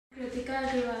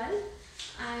Agrawal.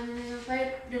 I am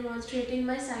by demonstrating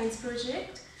my science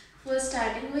project. First,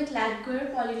 starting with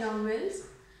Laguerre polynomials.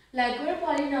 Laguerre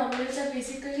polynomials are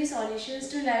basically solutions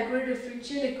to Laguerre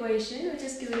differential equation, which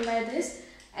is given by this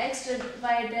x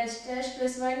y dash dash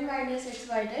plus 1 minus x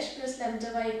y dash plus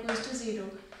lambda y equals to 0,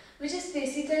 which is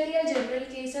basically a general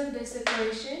case of this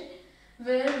equation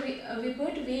where we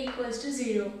put v equals to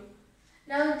 0.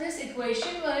 Now this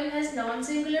equation 1 has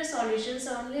non-singular solutions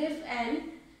only if n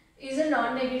is a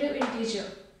non-negative integer.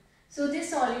 So these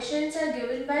solutions are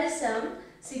given by sum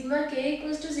sigma k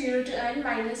equals to 0 to n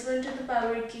minus 1 to the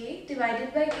power k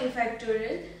divided by k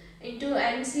factorial into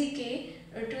n c k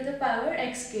to the power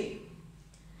xk.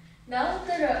 Now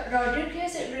the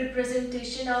Rodriguez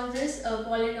representation of this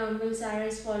polynomials are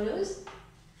as follows,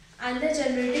 and the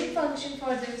generating function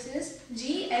for this is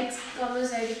gx comma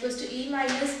z equals to e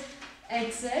minus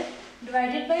xz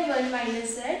divided by 1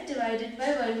 minus z divided by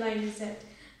 1 minus z,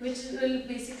 which will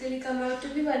basically come out to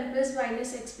be 1 plus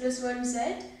minus x plus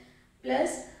 1z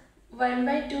plus 1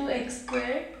 by 2x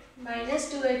squared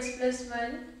minus 2x plus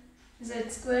 1 z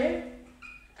squared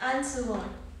and so on.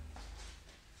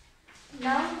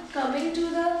 Now coming to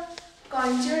the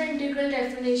contour integral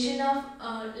definition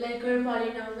of Laguerre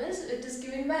polynomials, it is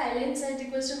given by ln z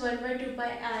equals to 1 by 2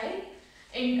 pi I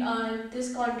in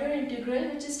this contour integral,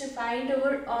 which is defined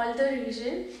over all the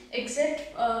region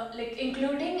except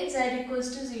including z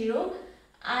equals to 0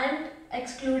 and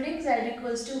excluding z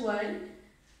equals to 1,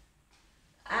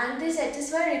 and they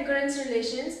satisfy recurrence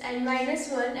relations n minus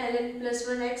 1 ln plus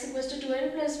 1 x equals to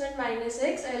 2n plus 1 minus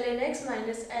x ln x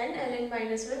minus n ln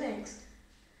minus 1 x.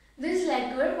 These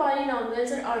Laguerre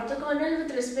polynomials are orthogonal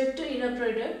with respect to inner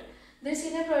product. This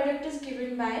inner product is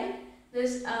given by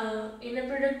this inner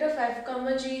product of f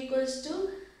comma g equals to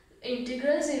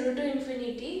integral 0 to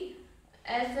infinity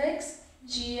fx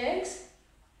gx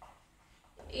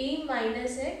e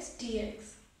minus x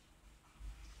dx.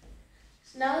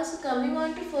 Now, coming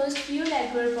on to first few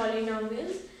Laguerre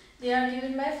polynomials, they are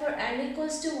given by for n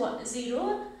equals to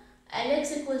 0,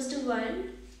 lx equals to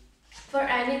 1, for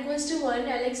n equals to 1,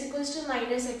 lx equals to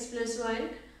minus x plus 1,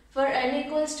 for n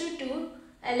equals to 2,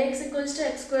 lx equals to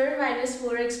x squared minus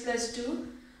 4x plus 2,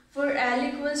 for l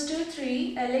equals to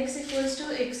 3, lx equals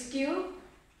to x cube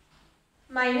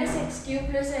minus x cube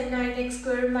plus n9x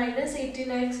squared minus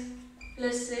 18x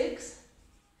plus 6,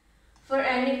 for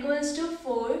n equals to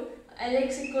 4,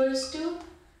 lx equals to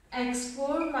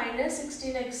x4 minus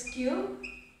 16x cube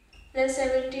plus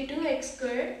 72x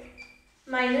squared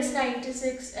minus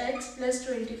 96x plus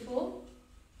 24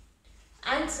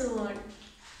 and so on.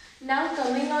 Now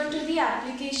coming on to the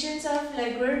applications of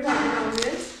Laguerre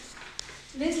polynomials.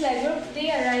 These Laguerre,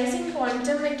 they arise in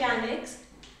quantum mechanics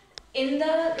in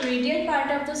the radial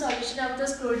part of the solution of the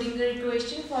Schrödinger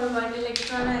equation for one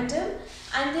electron atom,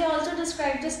 and they also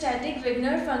describe the static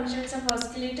Wigner functions of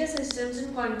oscillator systems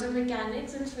in quantum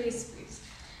mechanics and phase space.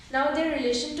 Now their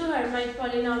relation to Hermite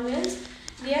polynomials,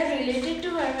 they are related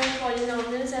to Hermite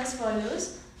polynomials as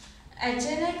follows: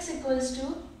 hnx equals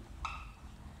to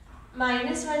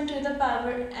minus 1 to the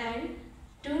power n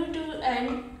 2 to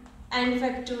n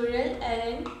factorial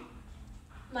ln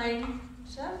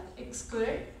minus of x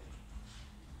squared,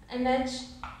 and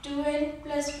that's 2n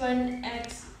plus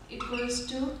 1x equals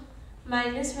to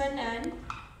minus 1n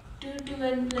 2 to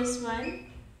n plus 1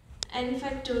 n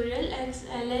factorial x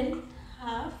ln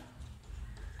half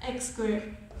x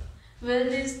squared. Well,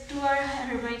 these two are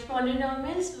Hermite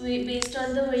polynomials based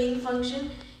on the weighing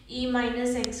function e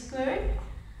minus x squared,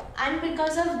 and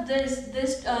because of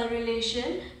this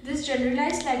relation, this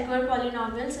generalized Laguerre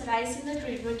polynomials arise in the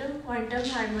treatment of quantum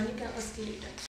harmonic oscillator.